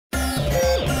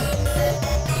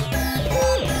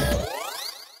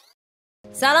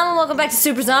Salam and welcome back to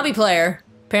Super Zombie Player.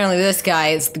 Apparently this guy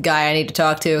is the guy I need to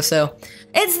talk to, so...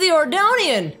 It's the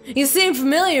Ordonian! You seem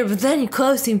familiar, but then your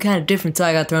clothes seem kind of different, so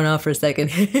I got thrown off for a second.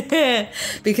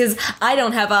 Because I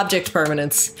don't have object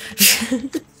permanence.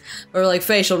 Or like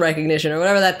facial recognition, or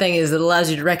whatever that thing is that allows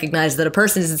you to recognize that a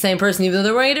person is the same person even though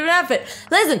they're wearing a different outfit.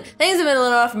 Listen, things have been a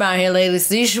little off around here lately,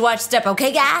 so you should watch Step,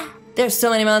 okay guy? There's so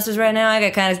many monsters right now, I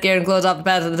got kind of scared and closed off the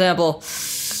path to the temple.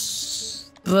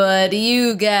 But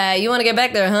you guy, you want to get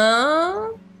back there, huh?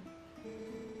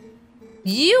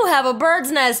 You have a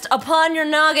bird's nest upon your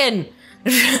noggin.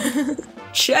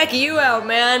 Check you out,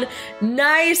 man.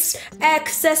 Nice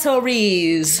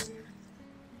accessories.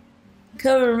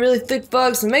 Cover in really thick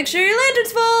fog, so make sure your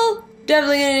lantern's full.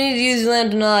 Definitely gonna need to use your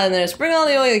lantern a lot in there. Spring all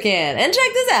the oil you can. And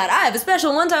check this out. I have a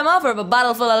special one-time offer of a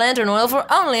bottle full of lantern oil for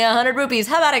only 100 rupees.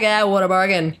 How about it, guy? What a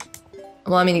bargain.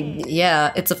 Well, I mean,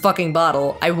 yeah, it's a fucking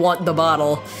bottle. I want the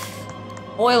bottle.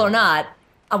 Oil or not,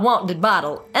 I want the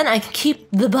bottle. And I can keep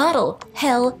the bottle.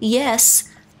 Hell yes.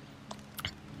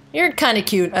 You're kinda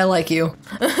cute. I like you.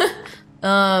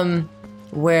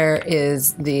 Where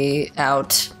is the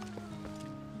out?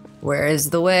 Where is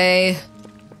the way?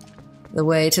 The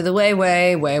way to the way.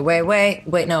 Wait,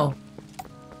 no.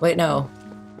 Wait, no.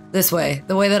 This way.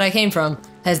 The way that I came from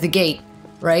has the gate,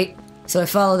 right? So I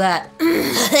follow that.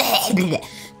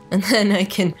 And then I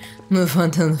can move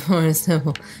on to the forest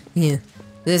temple. Yeah.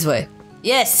 This way.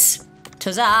 Yes!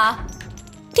 Tazza!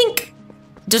 Tink!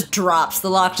 Just drops. The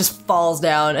lock just falls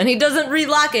down. And he doesn't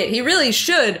relock it. He really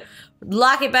should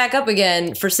lock it back up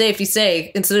again for safety's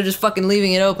sake instead of just fucking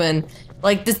leaving it open.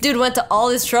 Like, this dude went to all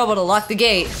this trouble to lock the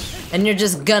gate, and you're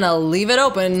just gonna leave it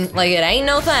open like it ain't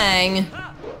no thing.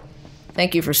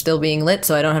 Thank you for still being lit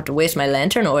so I don't have to waste my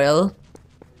lantern oil.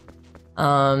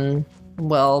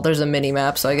 Well, there's a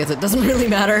mini-map, so I guess it doesn't really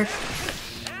matter.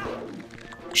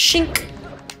 Shink.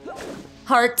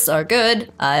 Hearts are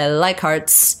good. I like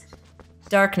hearts.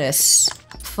 Darkness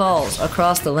falls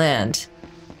across the land.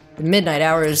 The midnight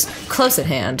hour is close at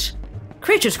hand.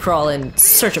 Creatures crawl in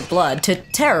search of blood to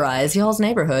terrorize y'all's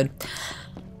neighborhood.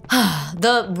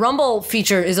 The rumble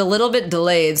feature is a little bit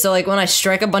delayed, so like when I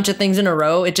strike a bunch of things in a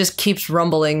row, it just keeps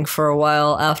rumbling for a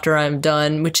while after I'm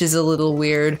done, which is a little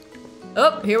weird.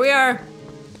 Oh, here we are.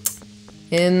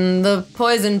 In the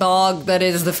poison bog that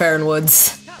is the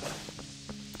Farronwoods.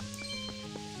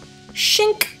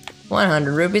 Shink!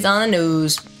 100 rupees on the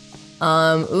nose.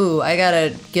 Ooh, I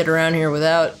gotta get around here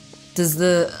without... Does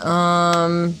the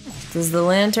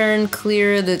lantern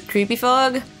clear the creepy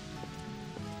fog?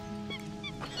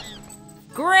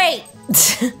 Great!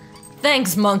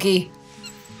 Thanks, monkey.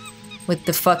 With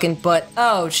the fucking butt.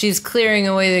 Oh, she's clearing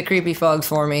away the creepy fog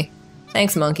for me.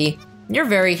 Thanks, monkey. You're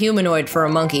very humanoid for a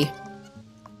monkey. Hey,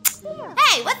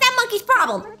 what's that monkey's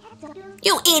problem?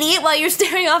 You idiot, while you're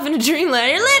staring off into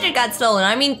dreamland, your lantern got stolen.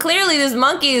 I mean, clearly this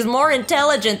monkey is more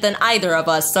intelligent than either of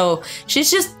us, so she's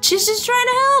just trying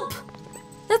to help.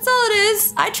 That's all it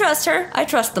is. I trust her. I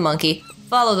trust the monkey.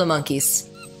 Follow the monkeys.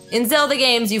 In Zelda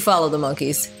games, you follow the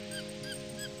monkeys.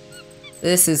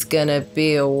 This is gonna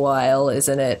be a while,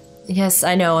 isn't it? Yes,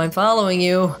 I know, I'm following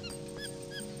you.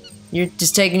 You're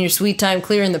just taking your sweet time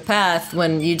clearing the path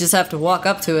when you just have to walk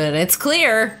up to it and it's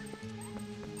clear.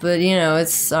 But, you know,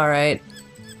 it's alright.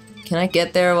 Can I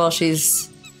get there while she's...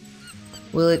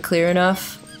 Will it clear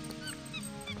enough?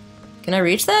 Can I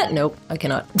reach that? Nope, I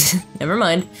cannot. Never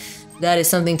mind. That is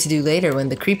something to do later when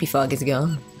the creepy fog is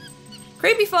gone.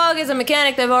 Creepy fog is a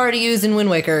mechanic they've already used in Wind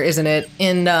Waker, isn't it?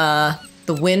 In, the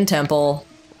Wind Temple.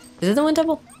 Is it the Wind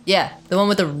Temple? Yeah, the one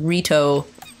with the Rito.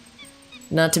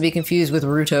 Not to be confused with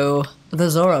Ruto, the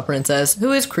Zora princess,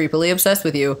 who is creepily obsessed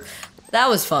with you. That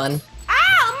was fun.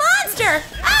 Ow, monster!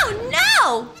 Oh,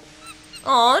 no!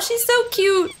 Aw, she's so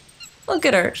cute. Look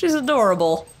at her, she's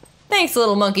adorable. Thanks,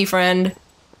 little monkey friend.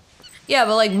 Yeah,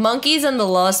 but like monkeys in the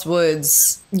Lost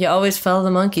Woods, you always follow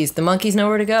the monkeys. The monkeys know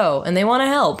where to go, and they want to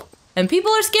help. And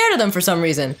people are scared of them for some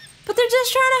reason. But they're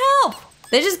just trying to help.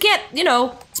 They just can't, you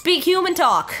know, speak human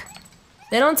talk.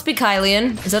 They don't speak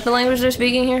Hylian. Is that the language they're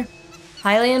speaking here?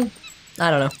 Hylian?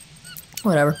 I don't know.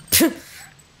 Whatever.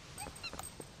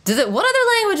 What other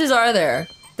languages are there?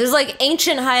 There's like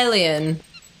ancient Hylian.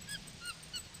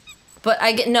 But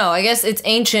I guess it's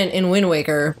ancient in Wind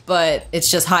Waker, but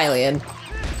it's just Hylian.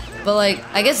 But like,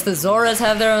 I guess the Zoras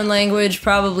have their own language,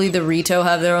 probably the Rito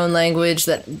have their own language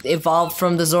that evolved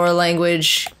from the Zora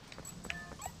language.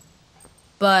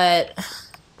 But...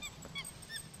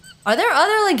 Are there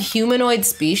other, like, humanoid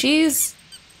species?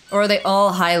 Or are they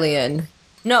all Hylian?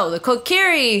 No, the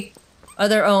Kokiri are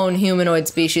their own humanoid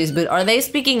species, but are they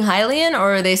speaking Hylian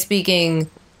or are they speaking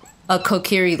a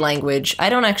Kokiri language. I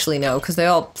don't actually know, because they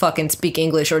all fucking speak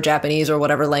English or Japanese or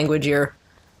whatever language you're,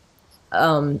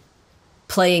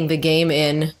 playing the game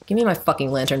in. Give me my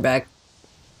fucking lantern back.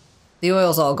 The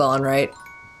oil's all gone, right?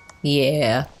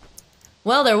 Yeah.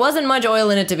 Well, there wasn't much oil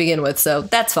in it to begin with, so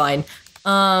that's fine.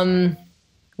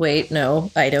 Wait, no.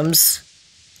 Items.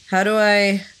 How do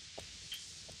I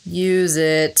use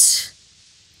it?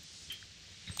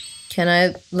 Can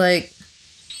I, like...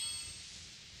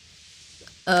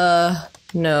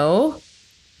 no.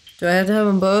 Do I have to have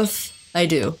them both? I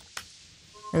do.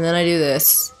 And then I do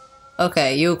this.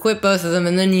 Okay, you equip both of them,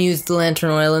 and then you use the lantern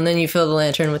oil, and then you fill the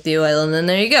lantern with the oil, and then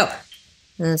there you go.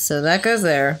 And so that goes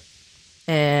there.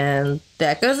 And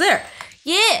that goes there.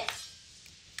 Yeah!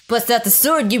 Bust out the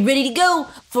sword, get ready to go!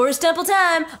 Forest Temple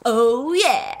time! Oh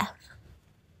yeah!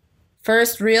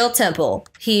 First real temple.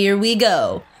 Here we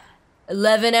go.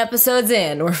 11 episodes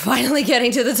in, we're finally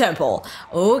getting to the temple.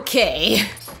 Okay.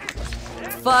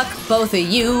 Fuck both of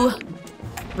you.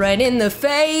 Right in the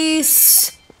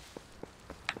face.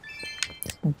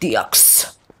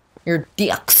 Dicks. You're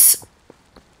dicks.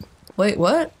 Wait,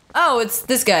 what? Oh, it's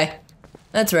this guy.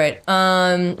 That's right.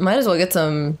 Might as well get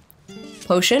some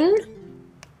potion.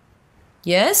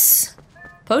 Yes?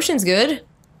 Potion's good.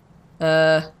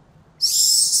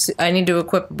 I need to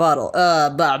equip a bottle.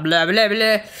 Blah, blah, blah,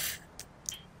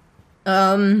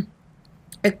 blah.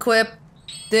 Equip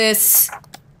this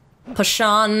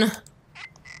potion.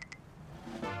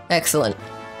 Excellent.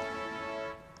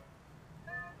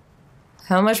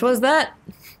 How much was that?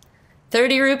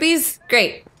 30 rupees?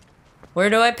 Great. Where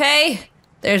do I pay?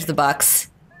 There's the box.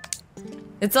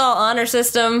 It's all honor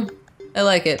system. I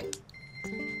like it.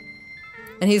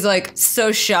 And he's like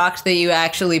so shocked that you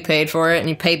actually paid for it and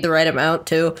you paid the right amount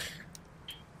too.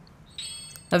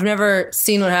 I've never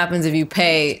seen what happens if you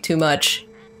pay too much.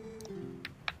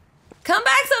 Come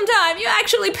back sometime! You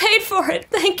actually paid for it!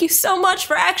 Thank you so much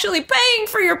for actually paying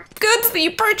for your goods that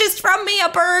you purchased from me, a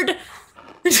bird!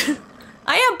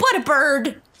 I am but a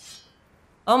bird!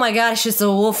 Oh my gosh, it's a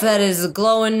wolf that is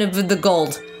glowing with the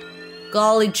gold.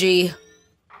 Golly gee.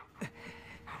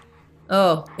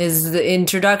 Oh, is the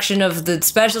introduction of the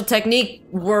special technique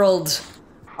world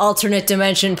alternate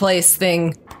dimension place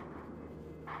thing.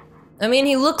 I mean,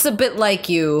 he looks a bit like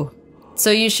you, so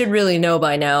you should really know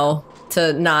by now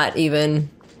to not even...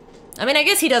 I mean, I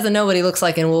guess he doesn't know what he looks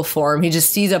like in wolf form. He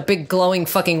just sees a big glowing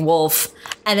fucking wolf,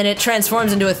 and then it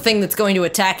transforms into a thing that's going to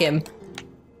attack him.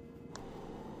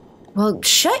 Well,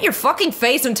 shut your fucking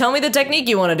face and tell me the technique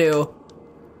you want to do.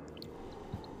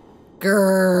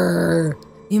 Grrr.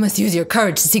 You must use your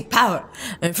courage to seek power.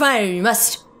 And find it, you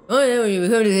must.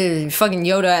 Oh, fucking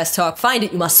Yoda-ass talk. Find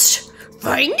it, you must.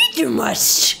 Find it, you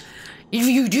must. If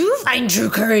you do find true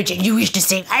courage and you wish to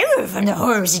save Hyrule from the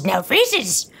horrors it now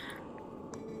faces,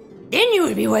 then you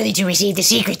will be worthy to receive the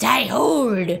secrets I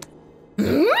hold.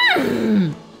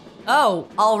 Mm. Oh,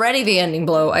 already the ending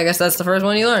blow. I guess that's the first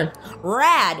one you learn.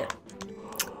 Rad.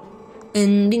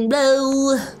 Ending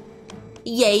blow.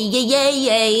 Yay, yay, yay,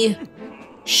 yay.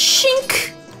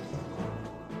 Shink.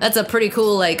 That's a pretty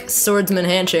cool, like, swordsman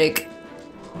handshake.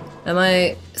 Am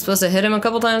I supposed to hit him a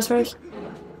couple times first?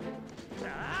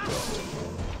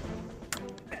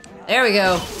 There we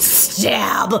go.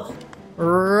 Stab!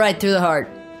 Right through the heart.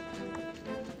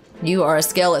 You are a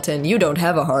skeleton. You don't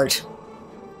have a heart.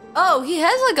 Oh, he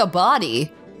has, like, a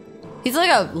body. He's like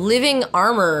a living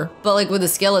armor, but, like, with a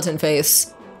skeleton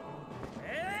face.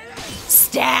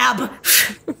 Stab!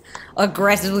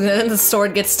 Aggressively, then the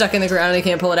sword gets stuck in the ground and he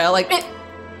can't pull it out, like,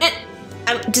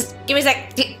 just give me a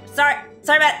sec. Sorry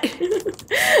about it.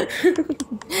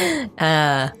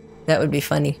 That would be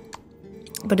funny.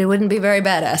 But it wouldn't be very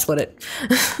badass, would it?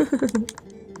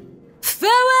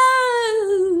 Farewell!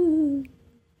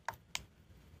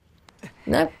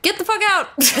 Now, get the fuck out!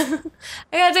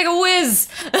 I gotta take a whiz!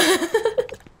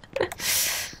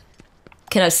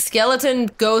 Can a skeleton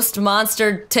ghost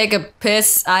monster take a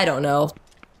piss? I don't know.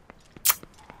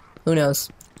 Who knows?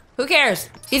 Who cares?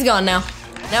 He's gone now.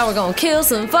 Now we're gonna kill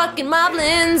some fucking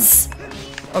moblins!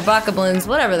 Or bokoblins,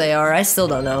 whatever they are. I still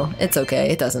don't know. It's okay,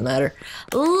 it doesn't matter.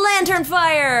 Lantern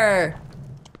fire!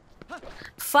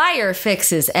 Fire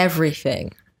fixes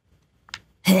everything.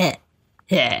 The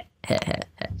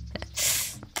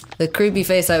creepy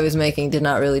face I was making did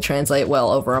not really translate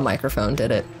well over a microphone,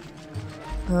 did it?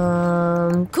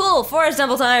 Cool! Forest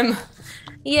Temple time!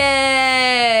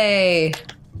 Yay!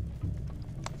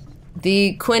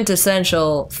 The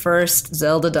quintessential first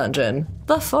Zelda dungeon.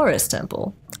 The Forest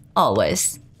Temple.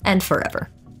 Always. And forever.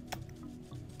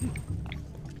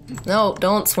 No,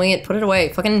 don't swing it. Put it away.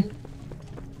 Fucking...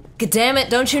 God damn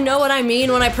it, don't you know what I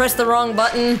mean when I press the wrong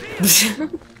button?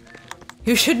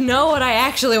 You should know what I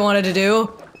actually wanted to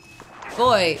do.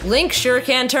 Boy, Link sure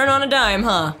can turn on a dime,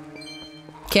 huh?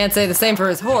 Can't say the same for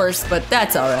his horse, but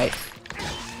that's alright.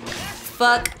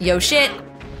 Fuck yo shit.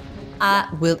 I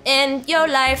will end your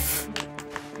life.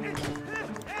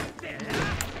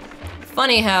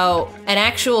 Funny how an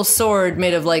actual sword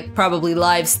made of, like, probably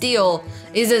live steel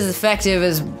is as effective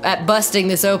as at busting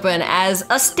this open as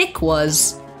a stick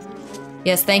was.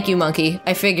 Yes, thank you, monkey.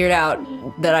 I figured out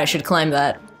that I should climb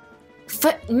that.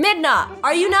 Midna,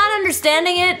 are you not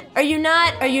understanding it? Are you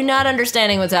not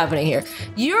understanding what's happening here?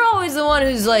 You're always the one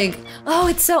who's like, oh,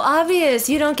 it's so obvious,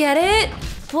 you don't get it?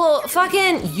 Well,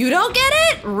 fucking, you don't get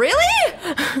it? Really?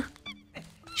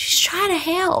 She's trying to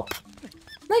help.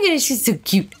 Look at her, she's so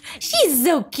cute. She's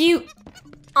so cute.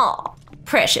 Aw,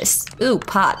 precious. Ooh,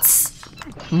 pots.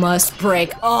 Must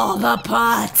break all the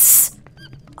pots.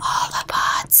 All the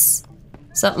pots.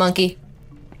 Sup, monkey?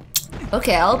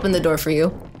 Okay, I'll open the door for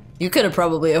you. You could have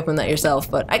probably opened that yourself,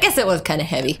 but I guess it was kind of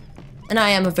heavy. And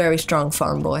I am a very strong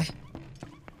farm boy.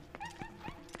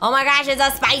 Oh my gosh, it's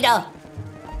a spider!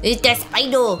 It's the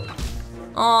spider!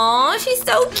 Aw, she's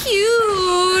so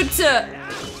cute!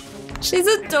 She's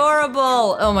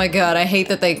adorable! Oh my god, I hate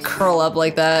that they curl up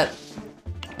like that.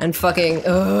 And fucking,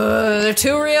 they're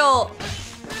too real!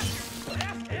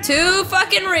 Too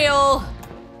fucking real!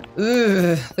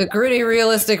 Ugh, the gritty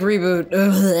realistic reboot.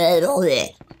 Ugh.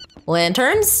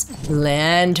 Lanterns?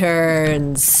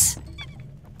 Lanterns.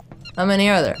 How many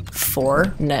are there?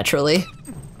 4, naturally.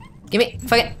 Gimme,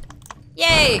 fucking,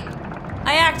 yay!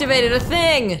 I activated a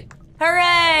thing!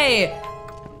 Hooray!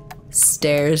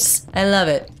 Stairs, I love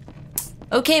it.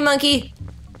 Okay, monkey.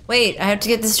 Wait, I have to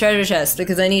get this treasure chest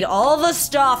because I need all the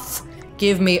stuff.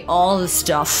 Give me all the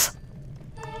stuff.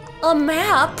 A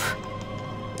map?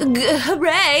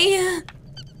 Hooray!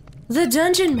 The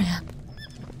dungeon map.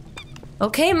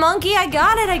 Okay, monkey, I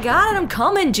got it, I'm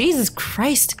coming. Jesus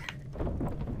Christ.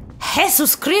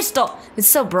 Jesus Cristo! It's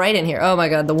so bright in here. Oh my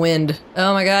god, the wind.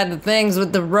 Oh my god, the things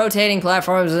with the rotating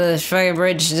platforms, this fucking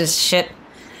bridge, this shit.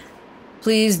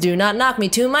 Please do not knock me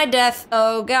to my death.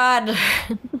 Oh god.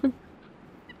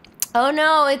 Oh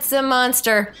no, it's a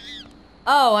monster.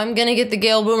 Oh, I'm gonna get the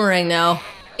Gale Boomerang now.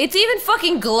 It's even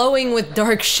fucking glowing with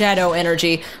dark shadow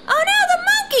energy. Oh no, the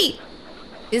monkey!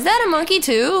 Is that a monkey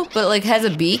too? But like has a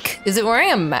beak? Is it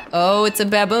wearing a oh, it's a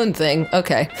baboon thing.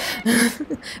 Okay.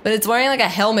 But it's wearing like a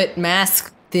helmet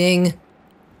mask thing.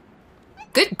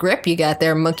 Good grip you got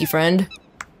there, monkey friend.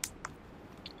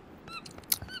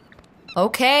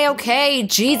 Okay, okay,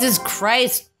 Jesus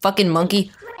Christ, fucking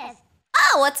monkey.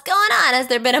 Oh, what's going on? Has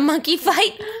there been a monkey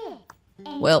fight?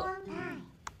 Well,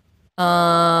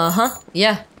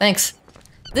 yeah, thanks.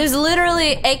 There's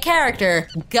literally a character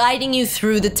guiding you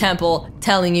through the temple,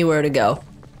 telling you where to go.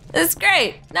 It's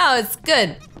great. No, it's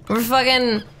good. We're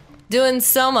fucking doing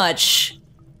so much.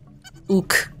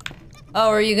 Ook. Oh,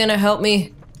 are you gonna help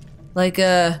me? Like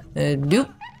a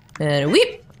doop and a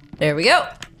weep. There we go.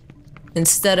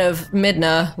 Instead of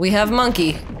Midna, we have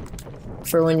monkey.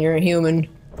 For when you're a human.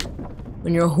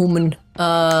 When you're a human.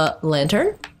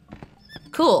 Lantern?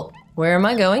 Cool. Where am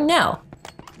I going now?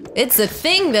 It's a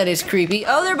thing that is creepy.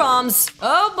 Oh, they're bombs.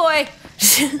 Oh boy.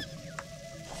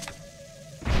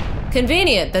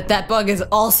 Convenient that that bug is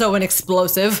also an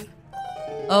explosive.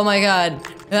 Oh my god.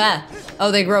 Ah.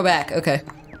 Oh, they grow back. Okay.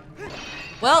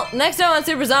 Well, next time on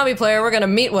Super Zombie Player, we're gonna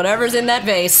meet whatever's in that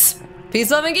vase. Peace,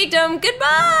 love, and geekdom.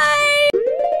 Goodbye!